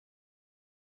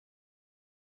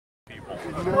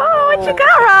Oh, what you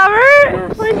got,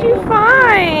 Robert? What'd you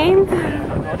find?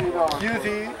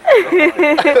 Cutie.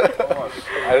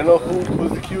 I don't know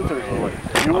who's the cuter.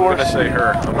 I'm gonna say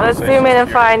her. Let's zoom in and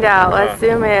find out. Let's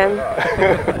zoom in.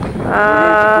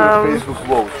 Facebook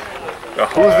vote.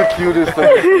 Who's the cutest?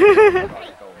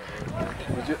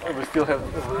 We still have.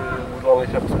 We only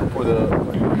have to put a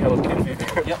Hello Kitty.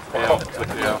 Yep.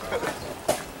 Yeah.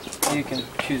 You can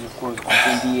choose, of course,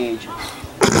 between the ages.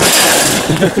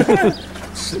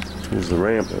 Here's the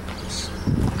ramp.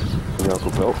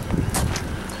 Uncle Bill.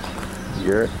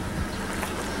 Garrett.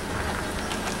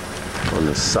 On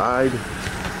the side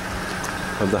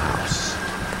of the house.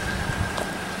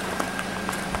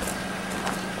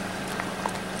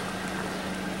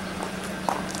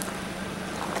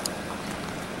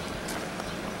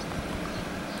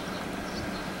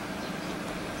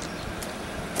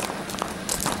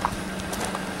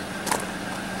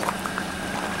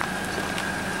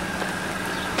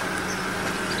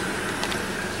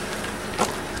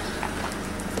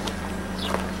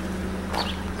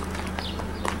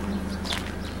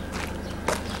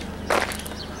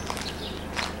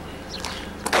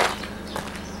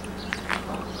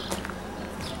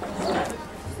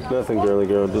 Nothing, girly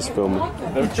girl, just filming.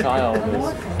 No child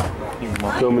is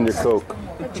Filming your coke. I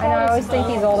know, I always think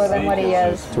he's older than what he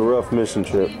is. It's a rough mission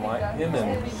trip. He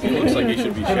looks like he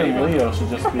should be shaving. Leo should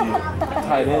just be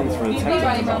tight ends for the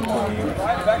Texans.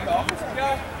 Back the offensive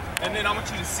guy, and then I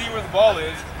want you to see where the ball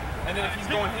is, and then if he's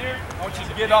going here, I want you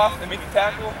to get off and make the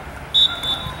tackle.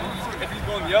 If he's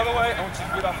going the other way, I want you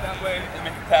to get off that way and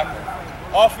make the tackle.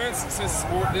 Offense, since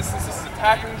this is a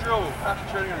tackling drill, we're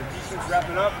concentrating on our defense,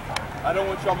 wrapping up. I don't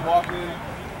want y'all walking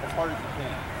as hard as you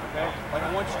can, okay? Like,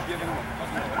 I want you to give him a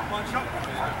punch.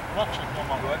 What?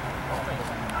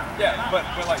 Yeah, but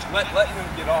like, let him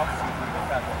get off so he can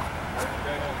tackle.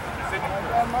 Okay?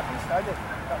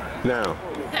 Now,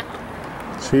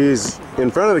 she's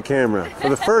in front of the camera for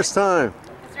the first time.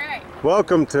 That's right.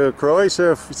 Welcome to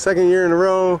Croatia, second year in a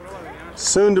row.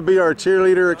 Soon to be our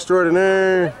cheerleader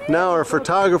extraordinaire. Now our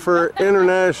photographer,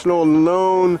 international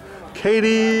known,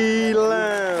 Katie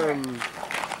Lamb.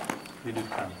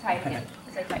 Tight him.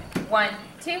 Say tight. 1,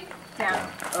 2, down.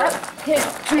 Up, hit,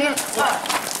 up.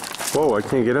 Whoa, I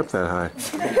can't get up that high.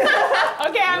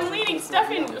 Okay, I'm leading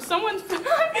Stefan. Someone's.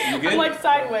 I'm like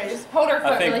sideways. Hold her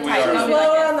foot really tight.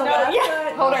 Lower on the left Yeah.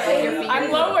 side. Hold her with your feet.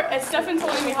 I'm lower. Stefan's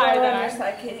holding me higher than I.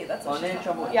 Side, Katie, that's what she's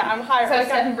talking. Yeah, I'm higher. So Like,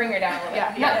 Stefan, bring her down a little bit.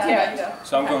 Yeah, Not too much.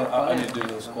 So I'm going. I need to do a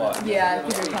little squat. Yeah,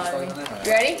 keep your economy.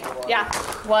 You ready? yeah.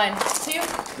 1, 2,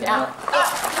 down.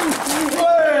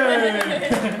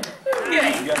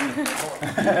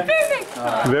 Perfect.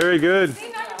 Very good.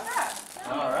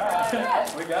 All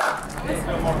right. We got it. Let's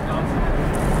go more confident.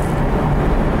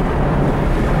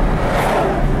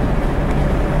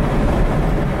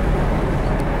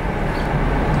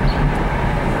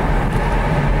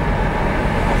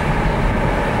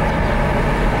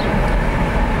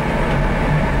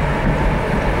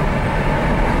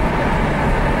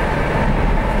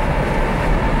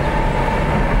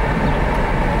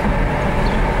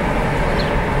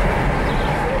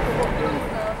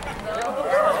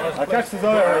 A kako se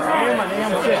zove ovo?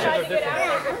 Nemamo sjeća.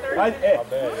 Ajde,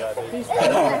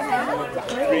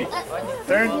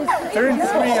 turn 3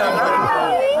 on her.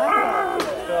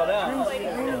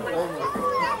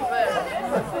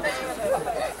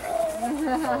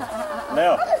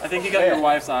 Leo. I think you got your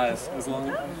wife's eyes. As long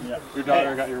as your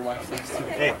daughter got your wife's eyes too.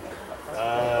 Ej,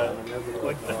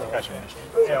 da ti kažem nešto.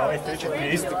 Ovaj treći ti je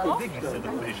isto, digni se da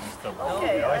bližim s tobom.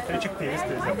 Ovaj treći ti je isto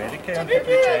iz Amerike, on ti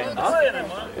priča engleski.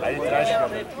 Ajde, traži ga da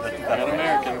ti da.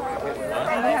 American.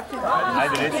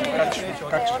 Ajde, reci,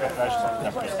 kako ćeš ga tražiti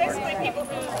naprijed?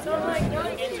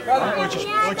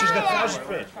 Hoćeš ga tražiti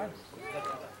već?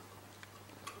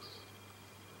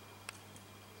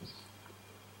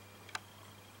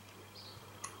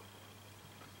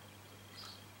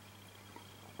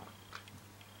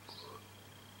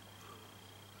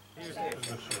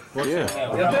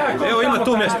 Evo ima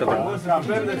tu mjesta.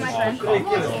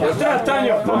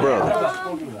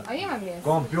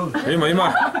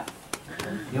 Ima.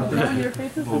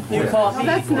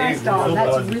 That's nice, dog.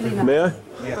 That's really nice. May I?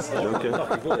 Yes. Okay.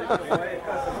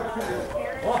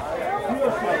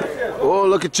 Oh,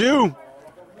 look at you!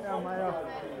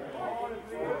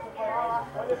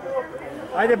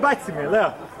 Ajde, baci mi,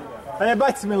 Leo. Ajde,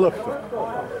 baci mi loptu.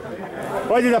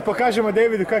 Hajde da pokažemo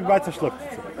Davidu kako bacaš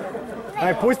lopticu.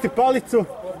 Ajde, pusti palicu.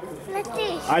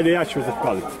 Ajde, ja ću uzeti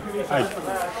palicu. Ajde.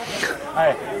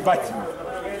 Ajde, baci mi.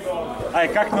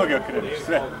 Ajde, kak noge okreniš,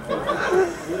 sve.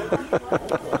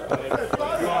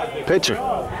 Picture.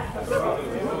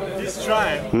 He's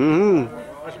trying. Mm-hmm.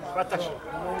 Hvataš.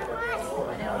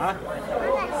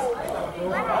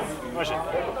 Može.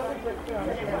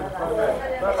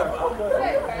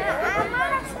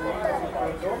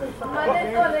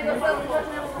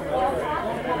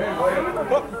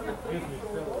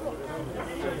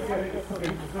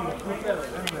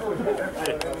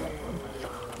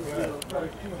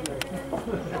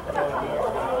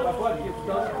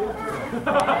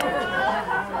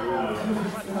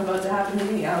 About to happen to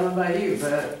me. I don't know about you,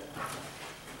 but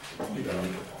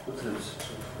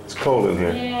It's cold in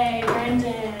here. Yay,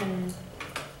 Brendan.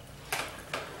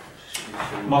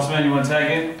 Mossman, you want to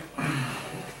tag in?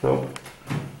 Nope.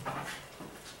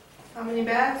 How many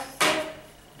bags?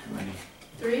 Too many.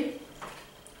 3?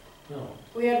 No.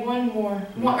 We had one more.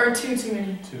 One or two too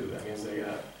many. 2. That means they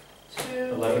got 2.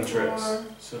 11 trips. More.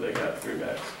 So they got 3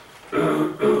 bags.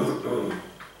 We're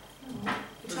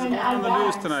trying to add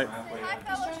bags. tonight.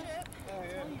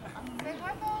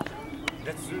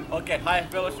 Okay, hi,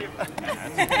 fellowship.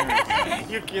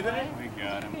 You kidding me? We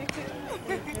got him.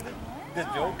 This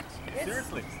joke?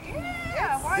 Seriously?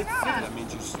 Yeah, why not? That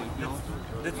means you sleep now?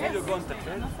 This video going to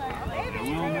church? Maybe.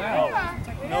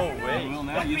 No way. Well,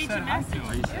 now you said hi to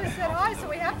us. You said hi, so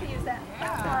we have to use that.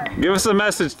 Give us a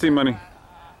message, T-Money. No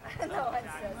one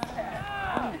says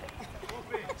that.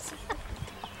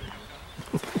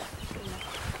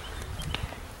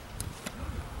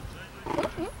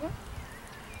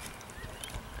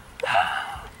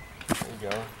 There you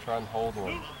go. Try and hold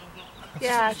one.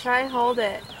 Yeah, try and hold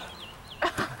it.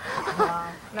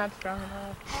 Not strong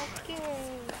enough. Okay.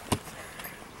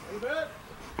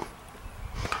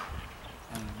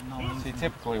 See,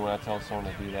 typically when I tell someone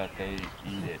to do that, they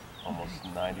eat it almost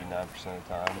 99% of the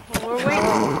time. Well, we're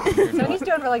waiting. So he's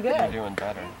doing really You're good. doing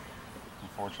better,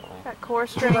 unfortunately. That core We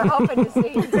string. were hoping to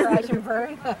see you crash and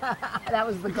burn. That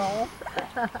was the goal.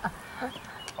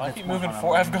 I keep moving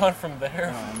forward. I've gone from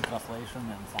there.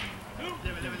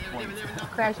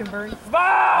 Crash and burn.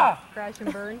 Bah! Crash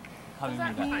and burn. How do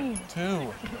you mean that?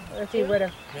 2. If he would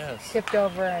have Yes. tipped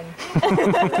over and.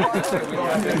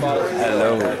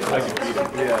 Hello.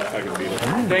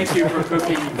 Thank you for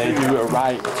cooking. They do it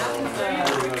right.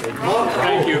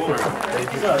 Thank you for. We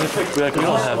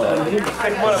don't have that.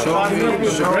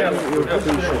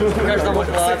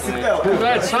 I'm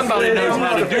glad somebody knows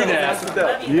how to do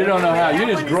that. You don't know how. You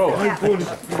just grow.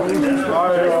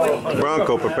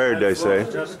 Bronco prepared, they say.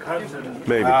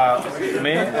 Maybe.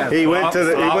 Me and He went to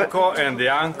the- he went- uncle and the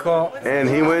uncle. And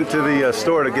he went to the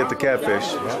store to get the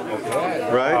catfish.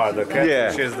 Right? Oh, the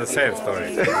catfish Yeah. is the same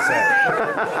story.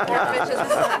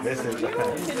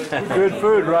 Good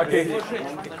food, Rocky.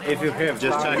 If you have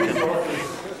just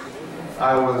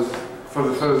I was, for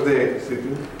the first day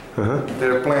sitting,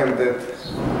 they planned that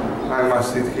I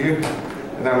must sit here,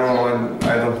 and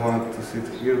I don't want to sit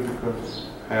here because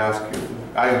I ask you,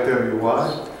 I tell you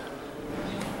why.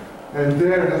 And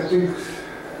there, I think,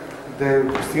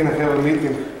 Christina have a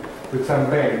meeting with some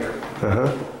bank. I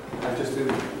just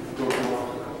didn't go to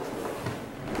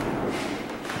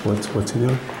What's he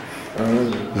doing?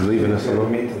 He's leaving us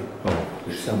alone. meeting. Oh.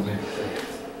 With some bank.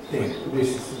 This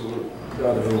is the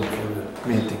other room for the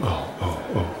meeting. Oh,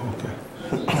 okay.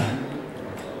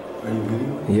 Are you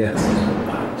video? Yes.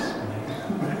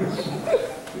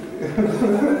 We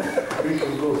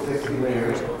can go second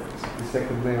layer. The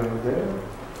second layer over there.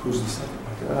 Who's the second?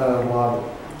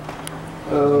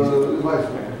 Vice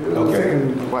mayor. Okay.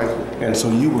 Second vice mayor. And so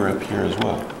you were up here as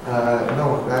well?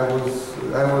 No,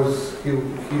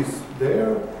 he's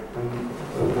there, and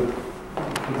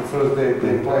the first day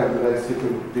they planned that I sit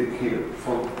here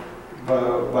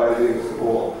by this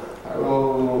wall. I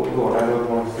don't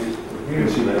want to sit here.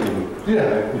 She let you?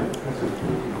 Yeah.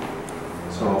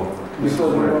 So, this is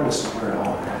where it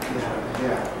all happened.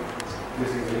 Yeah. This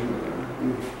is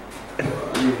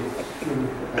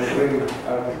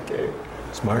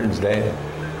It's Martin's dad.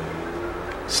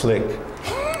 Slick.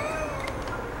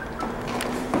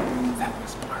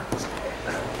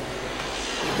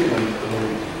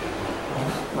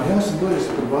 Ma ja sam dolje se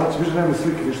podbacio, viš nema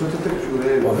slike, viš to tek ću u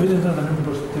redu. Pa vidim da nema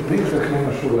prosto tek vidiš kako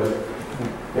nemaš uvek.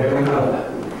 Eto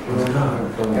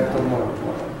moram.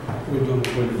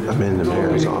 I'm in the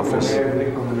mayor's office.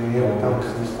 Nikome ne jeva, tamo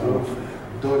sam stao.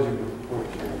 Dođem.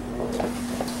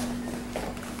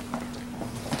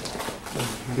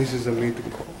 This is a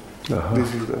meeting call.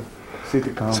 This is the city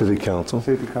council. City council.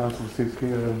 City council sits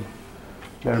here and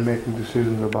they're making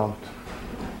decisions about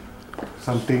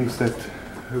some things that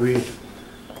we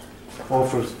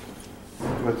offer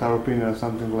with our opinion or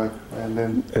something like, and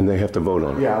then And they have to vote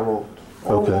on it? yeah, vote.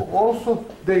 Okay. Also,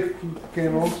 they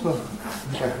can also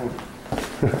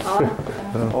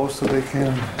also they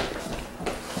can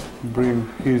bring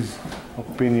his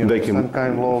opinion. They can- some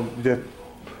kind of law that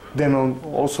then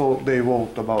also they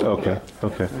vote about Okay,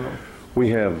 okay. We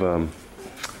have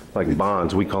like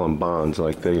bonds, we call them bonds,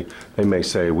 like they may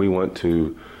say, we want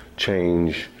to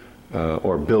change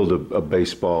or build a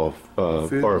baseball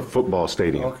or a football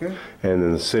stadium. Okay. And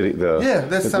then the city, yeah,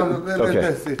 that sounds, okay.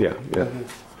 that's it. Yeah, yeah.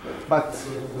 But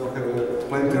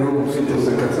plenty rooms,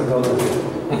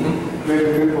 many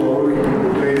people already in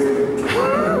the basement.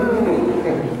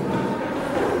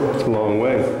 It's a long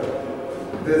way.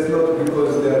 That's not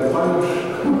because they are punished.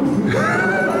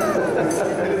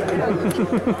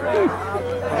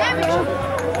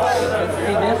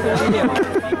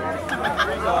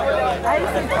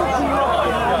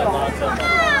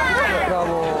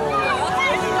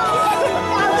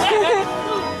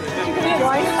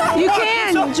 You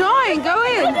can join. Go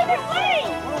in.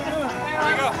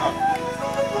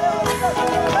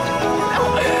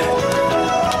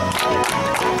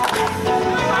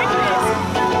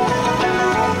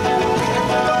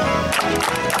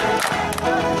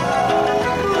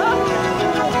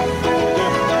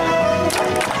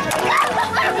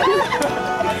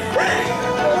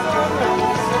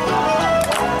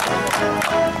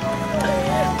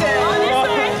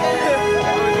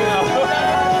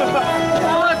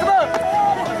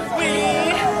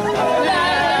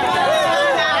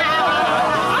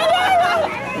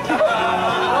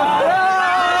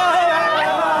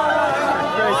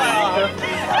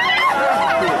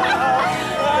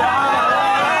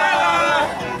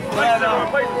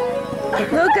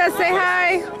 Luca, say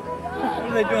hi. What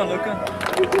are they doing, Luca?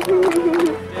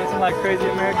 Dancing like crazy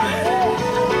Americans?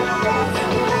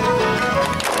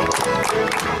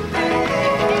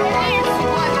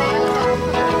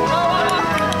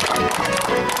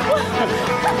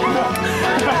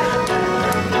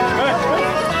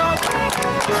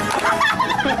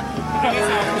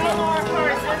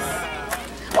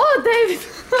 Oh, David.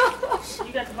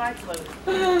 You got the bike loaded.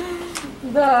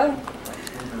 Да.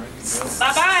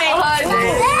 Bye-bye.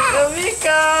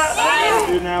 Vika.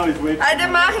 Ajde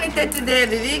mahnite to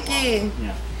Debbie, Vicky.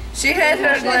 She had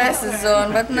her glasses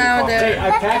on, but now they're...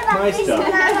 I packed my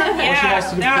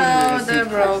stuff. No, they're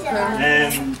broken.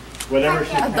 And whatever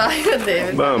she Daj ga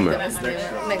David. Bummer.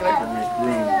 Ne gledaj.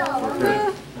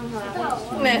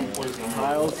 Ne.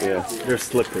 Yeah, they're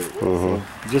slippery. So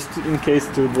just in case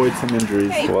to avoid some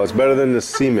injuries. Well, it's better than the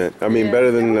cement. I mean,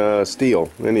 better than steel.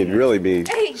 Then you'd really be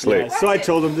slick. Yeah, so I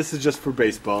told him this is just for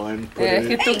baseball and put Yeah,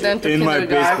 he took them it to in my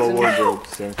baseball kindergarten. wardrobe.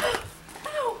 So.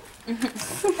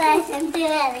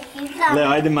 Leo,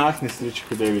 ajde mahni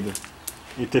sličiku Davidu.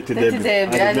 I teti Debi. Teti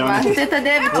Debi, ajde mahni. Teta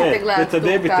Debi će te gledati Teta tu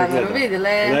Debi te kameru. gleda. Vidi,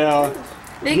 Leo. Leo,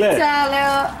 Vikica,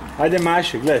 Leo. ajde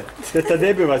maši, gled. Teta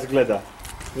Debi vas gleda.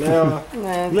 Leo,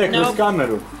 gled kroz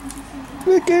kameru.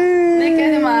 Vicky! Vika,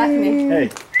 ajde mahni. Hey.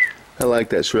 I like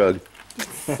that shrug.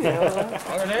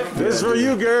 This is for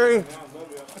you, Gary.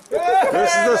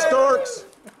 This is the Storks.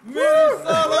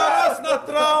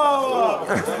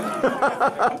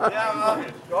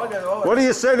 What do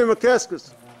you say to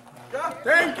McKeskus?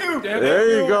 Thank you. There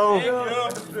you go.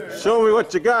 Show me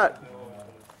what you got.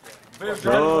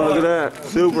 Oh, look at that.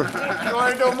 Super. You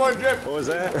want to do more drip? What was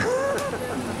that?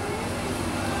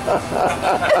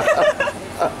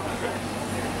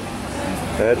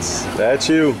 That's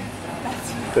you.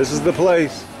 This is the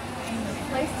place.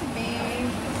 Place to be.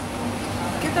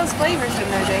 Get those flavors in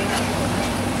there, Dave.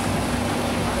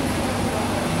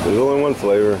 There's only one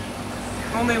flavor.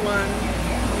 Only one.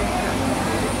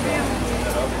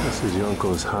 This is your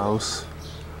uncle's house.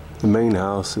 The main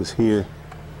house is here.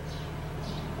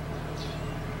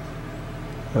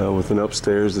 With an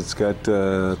upstairs that's got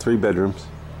 3 bedrooms,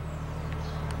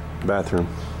 bathroom.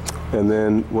 And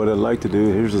then what I'd like to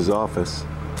do, here's his office.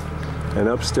 And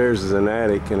upstairs is an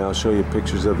attic, and I'll show you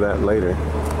pictures of that later.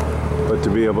 But to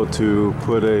be able to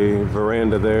put a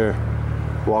veranda there,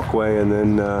 walkway, and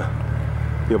then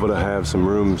be able to have some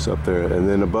rooms up there. And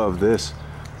then above this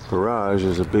garage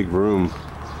is a big room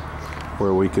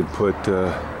where we could put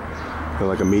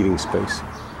like a meeting space.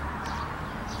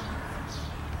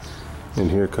 And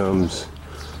here comes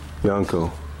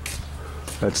Yanko.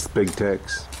 That's the big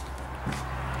Tex.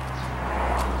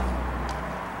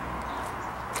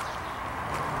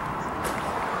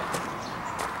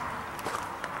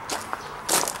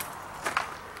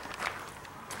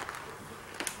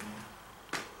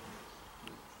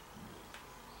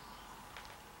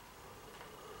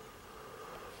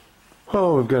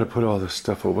 Oh, we've got to put all this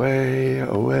stuff away,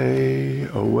 away,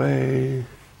 away.